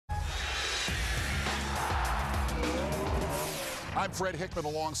I'm Fred Hickman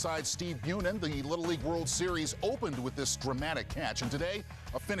alongside Steve Bunin. The Little League World Series opened with this dramatic catch, and today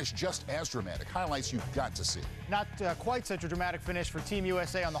a finish just as dramatic. Highlights you've got to see. Not quite such a dramatic finish for Team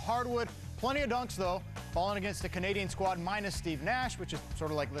USA on the hardwood. Plenty of dunks, though, falling against the Canadian squad minus Steve Nash, which is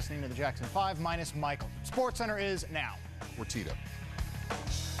sort of like listening to the Jackson 5 minus Michael. SportsCenter is now. We're teed up.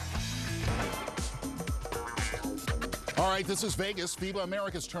 All right, this is Vegas, FIBA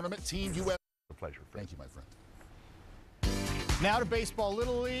America's Tournament, Team USA. A pleasure, Fred. Thank you, my friend. Now to baseball.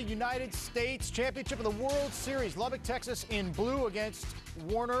 Little League United States Championship of the World Series. Lubbock, Texas in blue against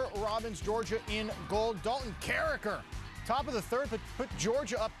Warner Robins, Georgia in gold. Dalton Carricker, top of the third, but put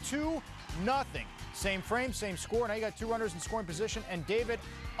Georgia up 2-0. Same frame, same score. Now you got 2 runners in scoring position, and David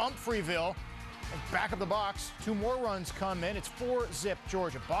Umphreeville back of the box. 2 more runs come in. It's 4-zip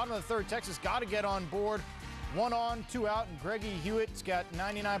Georgia. Bottom of the third, Texas got to get on board. 1 on, 2 out, and Greggy Hewitt's got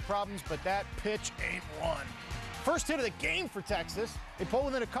 99 problems, but that pitch ain't one. First hit of the game for Texas. They pull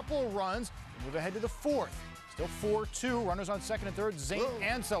within a couple of runs, move ahead to the fourth. Still 4-2, runners on second and third. Zane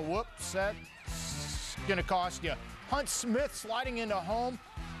Ansell, whoops, that's gonna cost you. Hunt Smith sliding into home.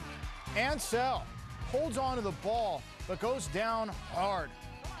 Ansell holds on to the ball, but goes down hard.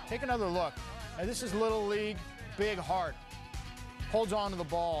 Take another look. Now, this is Little League, big heart. Holds on to the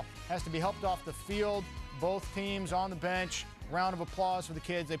ball, has to be helped off the field. Both teams on the bench. Round of applause for the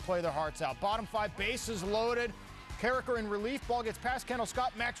kids. They play their hearts out. Bottom 5, bases loaded. Carricker in relief. Ball gets past Kendall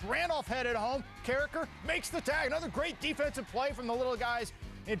Scott. Max Randolph headed home. Carricker makes the tag. Another great defensive play from the little guys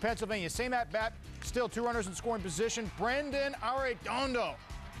in Pennsylvania. Same at bat. Still 2 runners in scoring position. Brendan Arredondo.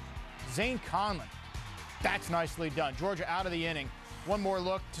 Zane Conlon. That's nicely done. Georgia out of the inning. One more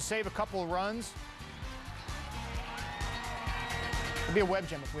look to save a couple of runs. It'd be a web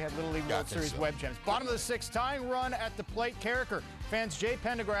gem if we had Little League World Series web gems. Bottom of the 6th, tying run at the plate. Carricker fans Jay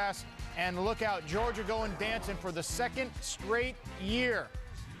Pendergrass, and look out, Georgia going dancing for the 2nd straight year.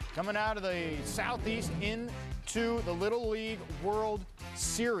 Coming out of the Southeast into the Little League World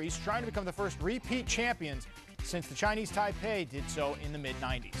Series, trying to become the first repeat champions since the Chinese Taipei did so in the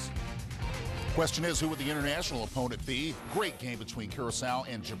mid-90s. Question is, who would the international opponent be? Great game between Curacao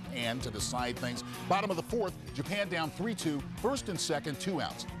and Japan to decide things. Bottom of the 4th, Japan down 3-2, first and second, 2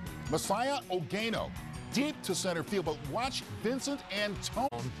 outs. Messiah Ogano deep to center field, but watch Vincent Antone.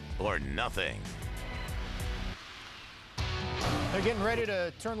 Or nothing. They're getting ready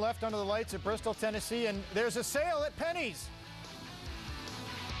to turn left under the lights at Bristol, Tennessee, and there's a sale at Penny's.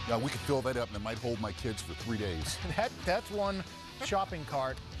 Yeah, we could fill that up, and it might hold my kids for 3 days. That's one shopping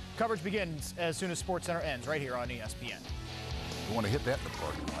cart. Coverage begins as soon as SportsCenter ends, right here on ESPN. You want to hit that in the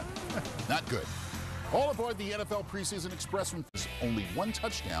parking lot. Not good. All aboard the NFL Preseason Express from only 1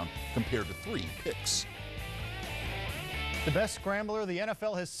 touchdown compared to 3 picks. The best scrambler the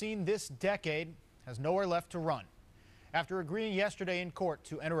NFL has seen this decade has nowhere left to run. After agreeing yesterday in court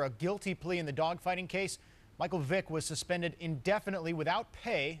to enter a guilty plea in the dogfighting case, Michael Vick was suspended indefinitely without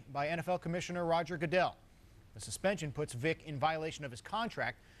pay by NFL Commissioner Roger Goodell. The suspension puts Vick in violation of his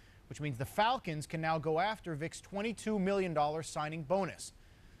contract, which means the Falcons can now go after Vick's $22 million signing bonus.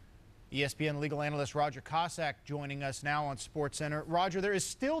 ESPN legal analyst Roger Cossack joining us now on SportsCenter. Roger, there is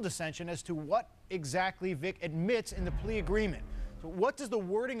still dissension as to what exactly Vick admits in the plea agreement. So what does the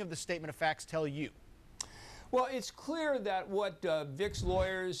wording of the statement of facts tell you? Well, it's clear that what Vick's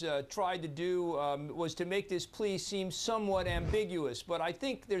lawyers tried to do was to make this plea seem somewhat ambiguous. But I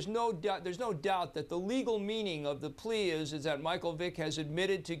think there's no doubt that the legal meaning of the plea is that Michael Vick has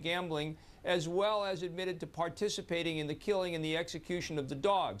admitted to gambling as well as admitted to participating in the killing and the execution of the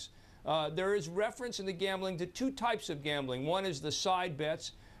dogs. There is reference in the gambling to 2 types of gambling. One is the side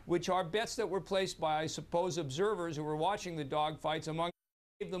bets, which are bets that were placed by, I suppose, observers who were watching the dog fights among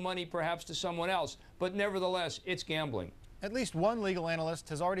the money perhaps to someone else, but nevertheless, it's gambling. At least one legal analyst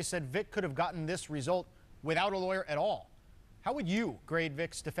has already said Vick could have gotten this result without a lawyer at all. How would you grade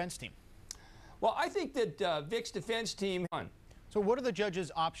Vick's defense team? Well, I think that Vick's defense team won. So what are the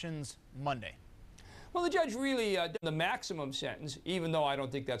judge's options Monday? Well, the judge really did the maximum sentence, even though I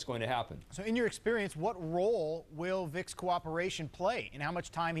don't think that's going to happen. So in your experience, what role will Vick's cooperation play in how much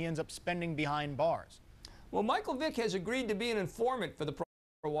time he ends up spending behind bars? Well, Michael Vick has agreed to be an informant for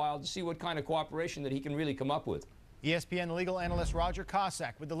a while to see what kind of cooperation that he can really come up with. ESPN legal analyst Roger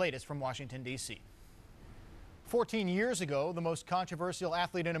Cossack with the latest from Washington, D.C. 14 years ago, the most controversial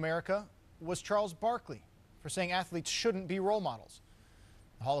athlete in America was Charles Barkley for saying athletes shouldn't be role models.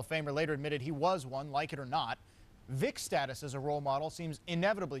 The Hall of Famer later admitted he was one, like it or not. Vick's status as a role model seems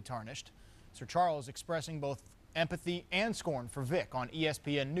inevitably tarnished. Sir Charles expressing both empathy and scorn for Vick on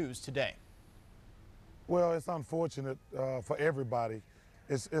ESPN News today. Well, it's unfortunate for everybody.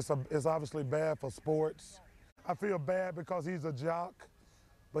 It's obviously bad for sports. I feel bad because he's a jock,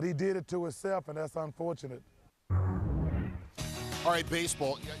 but he did it to himself, and that's unfortunate. All right,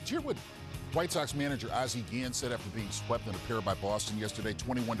 baseball. Did you hear what White Sox manager Ozzie Guillen said after being swept in a pair by Boston yesterday,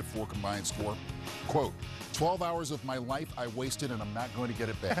 21-4 combined score? Quote, 12 hours of my life I wasted, and I'm not going to get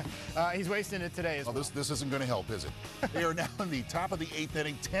it back. He's wasting it today as well. This isn't going to help, is it? They are now in the top of the 8th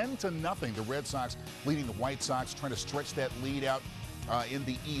inning, 10-0. The Red Sox leading the White Sox, trying to stretch that lead out in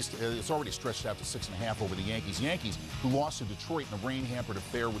the East. It's already stretched out to 6.5 over the Yankees. Yankees, who lost to Detroit in a rain-hampered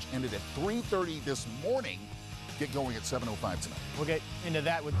affair, which ended at 3:30 this morning, get going at 7:05 tonight. We'll get into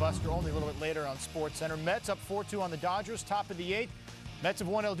that with Buster only a little bit later on SportsCenter. Mets up 4-2 on the Dodgers, top of the 8th. Mets have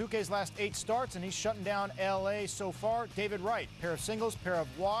won El Duque's last 8 starts, and he's shutting down L.A. so far. David Wright, pair of singles, pair of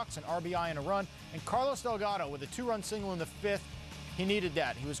walks, an RBI and a run. And Carlos Delgado with a 2-run single in the 5th. He needed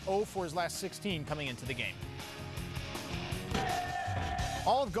that. He was 0 for his last 16 coming into the game.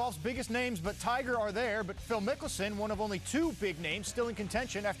 All of golf's biggest names but Tiger are there, but Phil Mickelson, one of only 2 big names, still in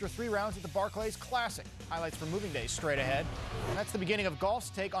contention after 3 rounds at the Barclays Classic. Highlights for Moving Day straight ahead. And that's the beginning of golf's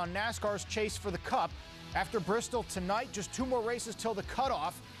take on NASCAR's chase for the Cup. After Bristol tonight, just 2 more races till the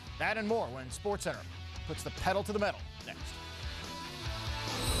cutoff. That and more when SportsCenter puts the pedal to the metal next.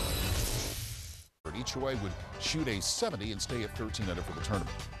 Choi would shoot a 70 and stay at 13 under for the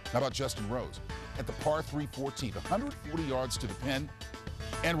tournament. How about Justin Rose? At the par 3 14th, 140 yards to the pin.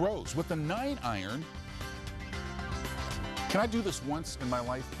 And Rose with the 9-iron. Can I do this once in my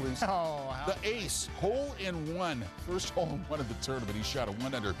life, please? Oh, the ace, hole-in-one. First hole-in-one of the tournament. He shot a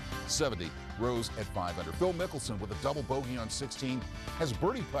 1 under 70. Rose at 5 under. Phil Mickelson with a double bogey on 16. Has a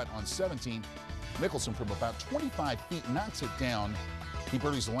birdie putt on 17. Mickelson from about 25 feet knocks it down. He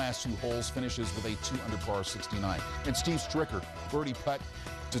birdies the last 2 holes, finishes with a 2 under par 69. And Steve Stricker, birdie putt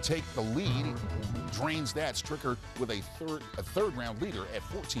to take the lead, drains that. Stricker with a third round leader at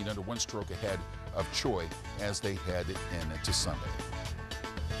 14 under, 1 stroke ahead of Choi as they head into Sunday.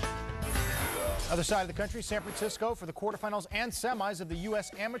 Other side of the country, San Francisco for the quarterfinals and semis of the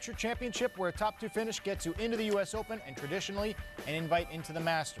U.S. Amateur Championship, where a top 2 finish gets you into the U.S. Open and traditionally an invite into the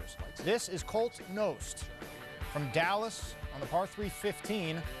Masters. This is Colt Knost from Dallas on the par 3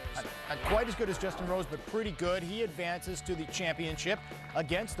 15. Not quite as good as Justin Rose, but pretty good. He advances to the championship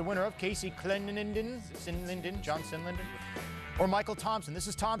against the winner of Casey John Sinlinden, or Michael Thompson. This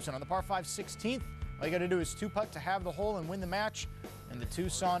is Thompson on the par 5 16th. All you got to do is 2-putt to have the hole and win the match. And the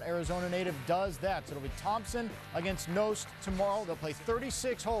Tucson, Arizona native does that. So it'll be Thompson against Knost tomorrow. They'll play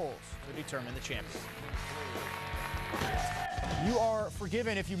 36 holes to determine the champion. You are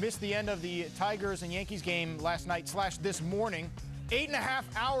forgiven if you missed the end of the Tigers and Yankees game last night / this morning. 8.5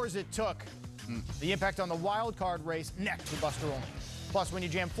 hours it took. The impact on the wild card race next with Buster Olney. Plus, when you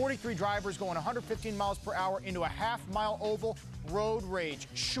jam 43 drivers going 115 miles per hour into a half-mile oval, road rage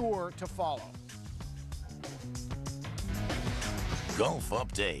sure to follow. Golf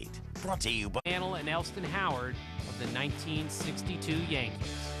Update, brought to you by Mantle and Elston Howard of the 1962 Yankees.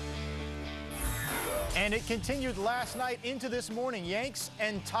 And it continued last night into this morning. Yanks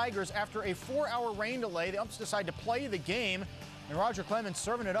and Tigers, after a 4-hour rain delay, the umps decide to play the game, and Roger Clemens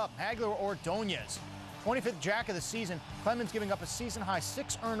serving it up. Hagler Ordonez, 25th jack of the season. Clemens giving up a season-high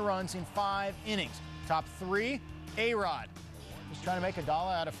 6 earned runs in 5 innings. Top 3, A-Rod. Just trying to make $1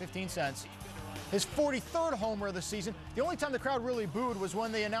 out of 15 cents. His 43rd homer of the season. The only time the crowd really booed was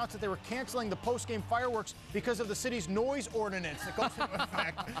when they announced that they were canceling the post-game fireworks because of the city's noise ordinance that goes into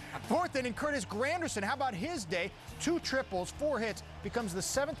effect. 4th inning, Curtis Granderson. How about his day? 2 triples, 4 hits. Becomes the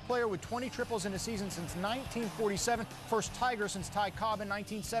 7th player with 20 triples in a season since 1947. First Tiger since Ty Cobb in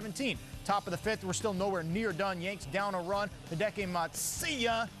 1917. Top of the 5th, we're still nowhere near done. Yanks down a run. Hideki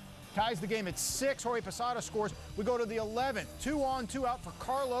Matsuyama ties the game at 6. Jorge Posada scores. We go to the 11th. 2 on, 2 out for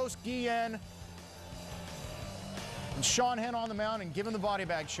Carlos Guillen. And Sean Henn on the mound and giving the body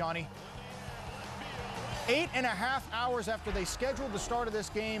bag, Shawnee. 8.5 hours after they scheduled the start of this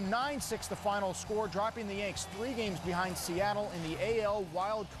game, 9-6 the final score, dropping the Yanks 3 games behind Seattle in the AL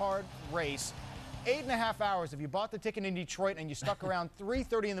wild card race. 8.5 hours. If you bought the ticket in Detroit and you stuck around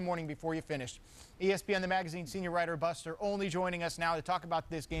 3:30 in the morning before you finished. ESPN The Magazine senior writer Buster Olney joining us now to talk about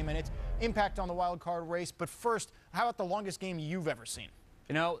this game and its impact on the wild card race. But first, how about the longest game you've ever seen?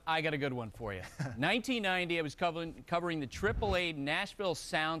 You know, I got a good one for you. 1990, I was covering the AAA Nashville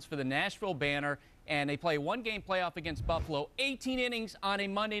Sounds for the Nashville Banner, and they play a 1-game playoff against Buffalo, 18 innings on a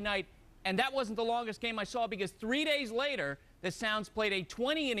Monday night, and that wasn't the longest game I saw because 3 days later, the Sounds played a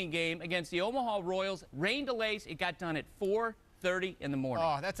 20-inning game against the Omaha Royals. Rain delays, it got done at 4:30 in the morning.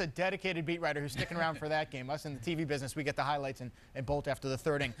 Oh, that's a dedicated beat writer who's sticking around for that game. Us in the TV business, we get the highlights and bolt after the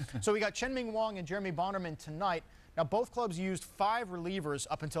 3rd inning. So we got Chen-Ming Wong and Jeremy Bonderman tonight. Now, both clubs used 5 relievers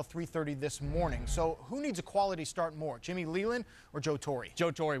up until 3:30 this morning. So who needs a quality start more, Jimmy Leland or Joe Torre?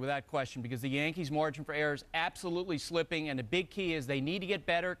 Joe Torre, without question, because the Yankees' margin for error is absolutely slipping, and the big key is they need to get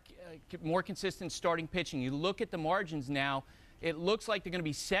better, more consistent starting pitching. You look at the margins now, it looks like they're going to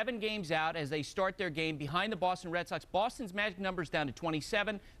be 7 games out as they start their game behind the Boston Red Sox. Boston's magic number is down to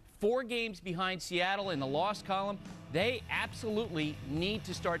 27. 4 games behind Seattle in the loss column. They absolutely need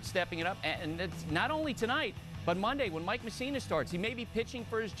to start stepping it up, and it's not only tonight, but Monday when Mike Messina starts. He may be pitching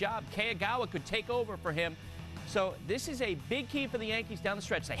for his job. Kayagawa could take over for him. So this is a big key for the Yankees down the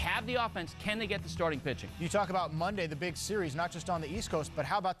stretch. They have the offense. Can they get the starting pitching? You talk about Monday, the big series, not just on the East Coast, but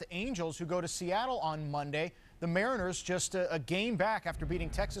how about the Angels who go to Seattle on Monday? The Mariners just a game back after beating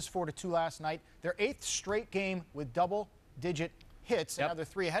Texas 4-2 last night. Their 8th straight game with double-digit hits. Yep. Now they're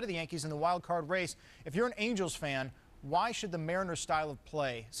 3 ahead of the Yankees in the wild card race. If you're an Angels fan, why should the Mariners' style of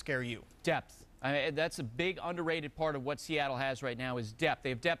play scare you? Depth. That's a big underrated part of what Seattle has right now is depth. They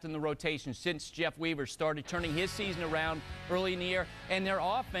have depth in the rotation since Jeff Weaver started turning his season around early in the year, and their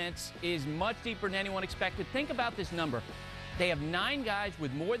offense is much deeper than anyone expected. Think about this number. They have 9 guys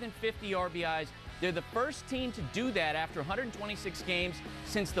with more than 50 RBIs. They're the first team to do that after 126 games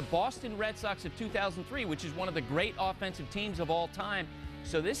since the Boston Red Sox of 2003, which is one of the great offensive teams of all time.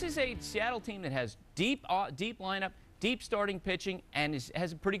 So this is a Seattle team that has deep lineup, deep starting pitching, and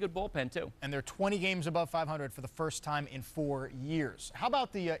has a pretty good bullpen, too. And they're 20 games above 500 for the first time in 4 years. How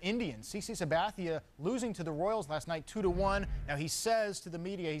about the Indians? CC Sabathia losing to the Royals last night 2-1. Now, he says to the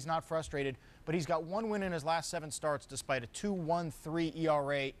media he's not frustrated, but he's got 1 win in his last 7 starts despite a 2.13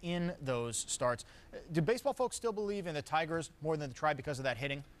 ERA in those starts. Do baseball folks still believe in the Tigers more than the Tribe because of that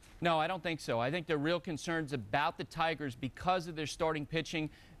hitting? No, I don't think so. I think there are real concerns about the Tigers because of their starting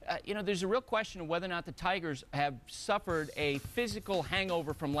pitching. You know, there's a real question of whether or not the Tigers have suffered a physical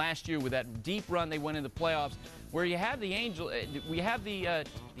hangover from last year with that deep run they went in the playoffs, where you have the the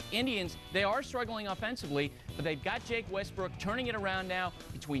Indians. They are struggling offensively, but they've got Jake Westbrook turning it around now.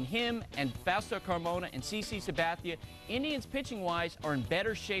 Between him and Fausto Carmona and CC Sabathia, Indians pitching-wise are in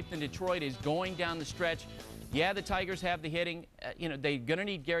better shape than Detroit is going down the stretch. Yeah, the Tigers have the hitting. You know, they're going to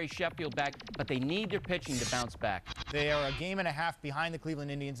need Gary Sheffield back, but they need their pitching to bounce back. They are a game and a half behind the Cleveland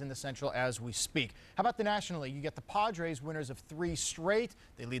Indians in the Central as we speak. How about the National League? You get the Padres, winners of 3 straight.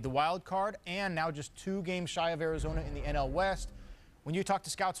 They lead the wild card and now just 2 games shy of Arizona in the NL West. When you talk to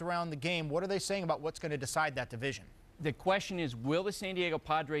scouts around the game, what are they saying about what's going to decide that division? The question is, will the San Diego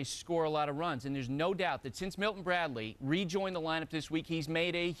Padres score a lot of runs? And there's no doubt that since Milton Bradley rejoined the lineup this week, he's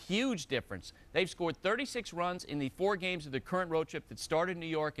made a huge difference. They've scored 36 runs in the 4 games of their current road trip that started in New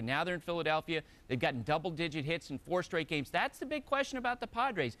York, and now they're in Philadelphia. They've gotten double-digit hits in 4 straight games. That's the big question about the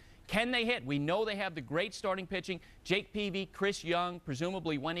Padres. Can they hit? We know they have the great starting pitching. Jake Peavy, Chris Young,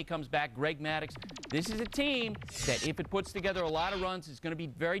 presumably when he comes back, Greg Maddux. This is a team that, if it puts together a lot of runs, is going to be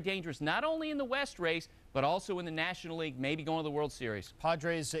very dangerous, not only in the West race, but also in the National League, maybe going to the World Series.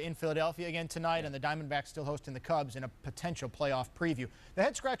 Padres in Philadelphia again tonight, and the Diamondbacks still hosting the Cubs in a potential playoff preview. The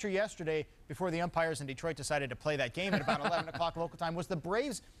head-scratcher yesterday, before the umpires in Detroit decided to play that game at about 11 o'clock local time, was the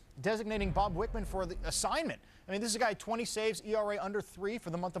Braves designating Bob Wickman for the assignment. I mean, this is a guy, 20 saves, ERA under 3 for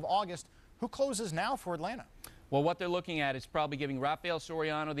the month of August. Who closes now for Atlanta? Well, what they're looking at is probably giving Rafael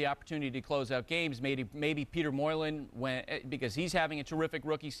Soriano the opportunity to close out games. Maybe Peter Moylan, because he's having a terrific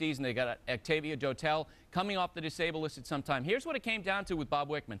rookie season. They got Octavio Dotel coming off the disabled list at some time. Here's what it came down to with Bob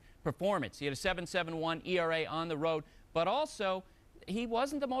Wickman. Performance. He had a 7.71 ERA on the road, but also he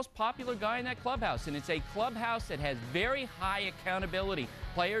wasn't the most popular guy in that clubhouse, and it's a clubhouse that has very high accountability.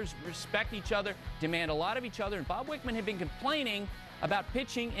 Players respect each other, demand a lot of each other, and Bob Wickman had been complaining about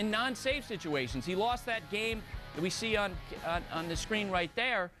pitching in non-save situations. He lost that game that we see on the screen right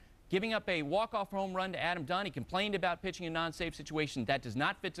there, giving up a walk-off home run to Adam Dunn. He complained about pitching in non-save situations. That does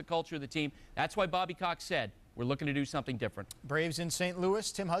not fit the culture of the team. That's why Bobby Cox said, we're looking to do something different. Braves in St.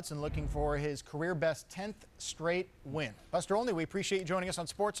 Louis. Tim Hudson looking for his career-best 10th straight win. Buster Olney, we appreciate you joining us on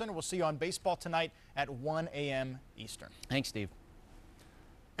SportsCenter. We'll see you on Baseball tonight at 1 a.m. Eastern. Thanks, Steve.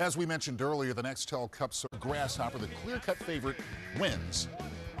 As we mentioned earlier, the Nextel Cup Grasshopper, the clear-cut favorite, wins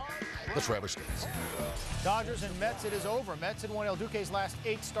the Traverse Stakes. Dodgers and Mets, it is over. Mets had won El Duque's last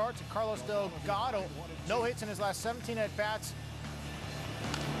 8 starts, and Carlos Delgado, no hits in his last 17 at-bats.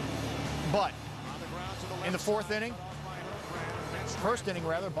 But in the 4th inning, first inning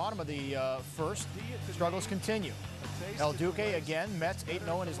rather, bottom of the first, struggles continue. El Duque again, Mets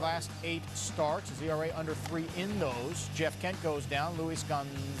 8-0 in his last 8 starts. His ERA under 3 in those. Jeff Kent goes down. Luis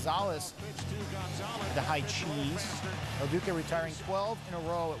Gonzalez, the high cheese. El Duque retiring 12 in a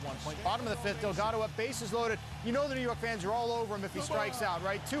row at one point. Bottom of the 5th, Delgado up, bases loaded. You know the New York fans are all over him if he strikes out,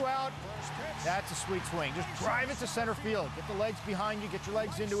 right? 2 out. That's a sweet swing. Just drive it to center field. Get the legs behind you. Get your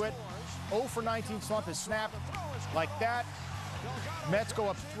legs into it. 0 for 19 slump is snapped like that. Mets go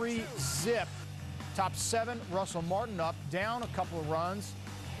up 3-zip. Top 7, Russell Martin up, down a couple of runs.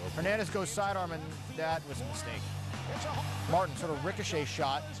 Hernandez goes sidearm, and that was a mistake. Martin sort of ricochet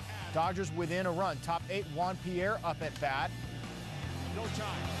shot. Dodgers within a run. Top 8, Juan Pierre up at bat.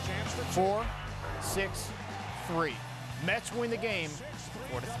 4, 6, 3. Mets win the game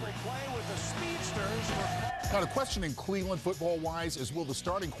 4-3. Now, the question in Cleveland football-wise is, will the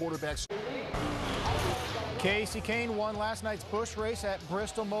starting quarterbacks... Casey Kane won last night's Busch race at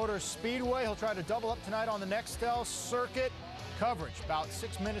Bristol Motor Speedway. He'll try to double up tonight on the Nextel circuit. Coverage about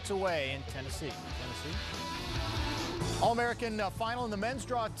 6 minutes away in Tennessee. All-American final in the men's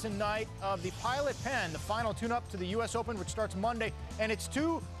draw tonight of the Pilot Pen, the final tune-up to the U.S. Open, which starts Monday. And it's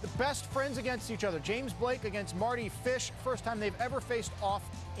the best friends against each other. James Blake against Marty Fish. First time they've ever faced off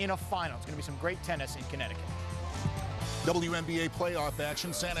in a final. It's going to be some great tennis in Connecticut. WNBA playoff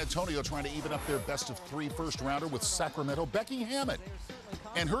action. San Antonio trying to even up their best-of-3 first-rounder with Sacramento. Becky Hammond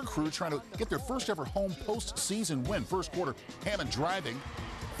and her crew trying to get their first-ever home postseason win. First quarter, Hammond driving,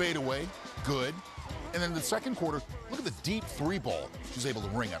 fadeaway, good. And then the second quarter, look at the deep 3-ball she's able to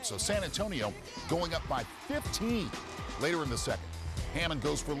ring up. So San Antonio going up by 15 later in the second. Hammond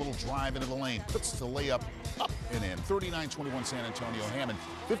goes for a little drive into the lane, puts the layup up and in. 39-21 San Antonio. Hammond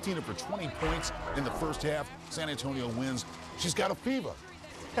 15 for 20 points in the first half. San Antonio wins. She's got a fever.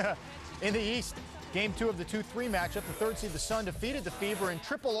 In the East, Game 2 of the 2-3 matchup. The third seed, the Sun, defeated the Fever in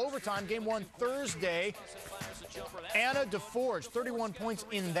triple overtime. Game 1 Thursday. Anna DeForge, 31 points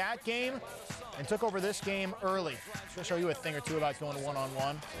in that game, and took over this game early. She'll show you a thing or two about going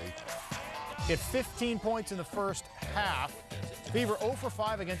one-on-one. Hit 15 points in the first half. Fever 0 for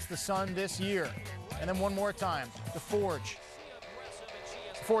 5 against the Sun this year. And then one more time, DeForge.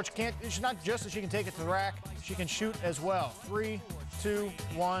 DeForge can't, it's not just that she can take it to the rack, she can shoot as well. 3, 2,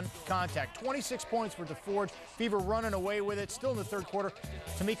 1, contact. 26 points for DeForge. Fever running away with it. Still in the third quarter,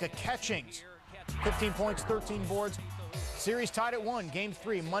 Tamika Catchings. 15 points, 13 boards. Series tied at 1. Game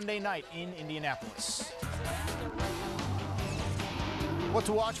 3, Monday night in Indianapolis. What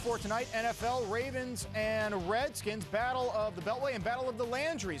to watch for tonight? NFL, Ravens, and Redskins. Battle of the Beltway and Battle of the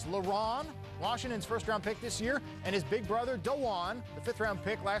Landrys. LaRon, Washington's first-round pick this year, and his big brother, DeJuan, the fifth-round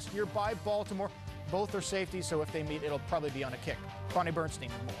pick last year by Baltimore. Both are safeties, so if they meet, it'll probably be on a kick. Connie Bernstein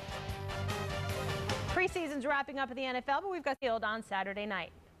with more. Preseason's wrapping up at the NFL, but we've got field on Saturday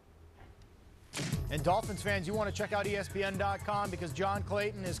night. And Dolphins fans, you want to check out ESPN.com because John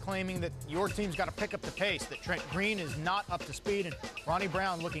Clayton is claiming that your team's got to pick up the pace, that Trent Green is not up to speed, and Ronnie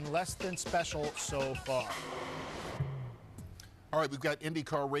Brown looking less than special so far. All right, we've got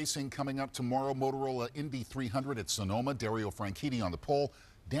IndyCar racing coming up tomorrow. Motorola Indy 300 at Sonoma. Dario Franchitti on the pole.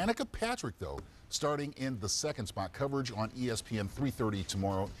 Danica Patrick, though, starting in the second spot. Coverage on ESPN 3:30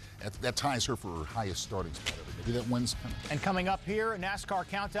 tomorrow. That ties her for her highest starting spot ever. Maybe that wins. And coming up here, NASCAR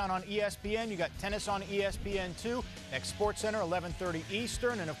Countdown on ESPN. You got tennis on ESPN2. Next SportsCenter, 11:30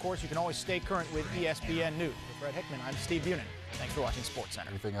 Eastern. And, of course, you can always stay current with ESPN News. With Fred Hickman, I'm Steve Bunin. Thanks for watching SportsCenter.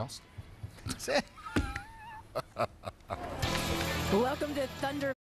 Anything else? That's it. Welcome to Thunder.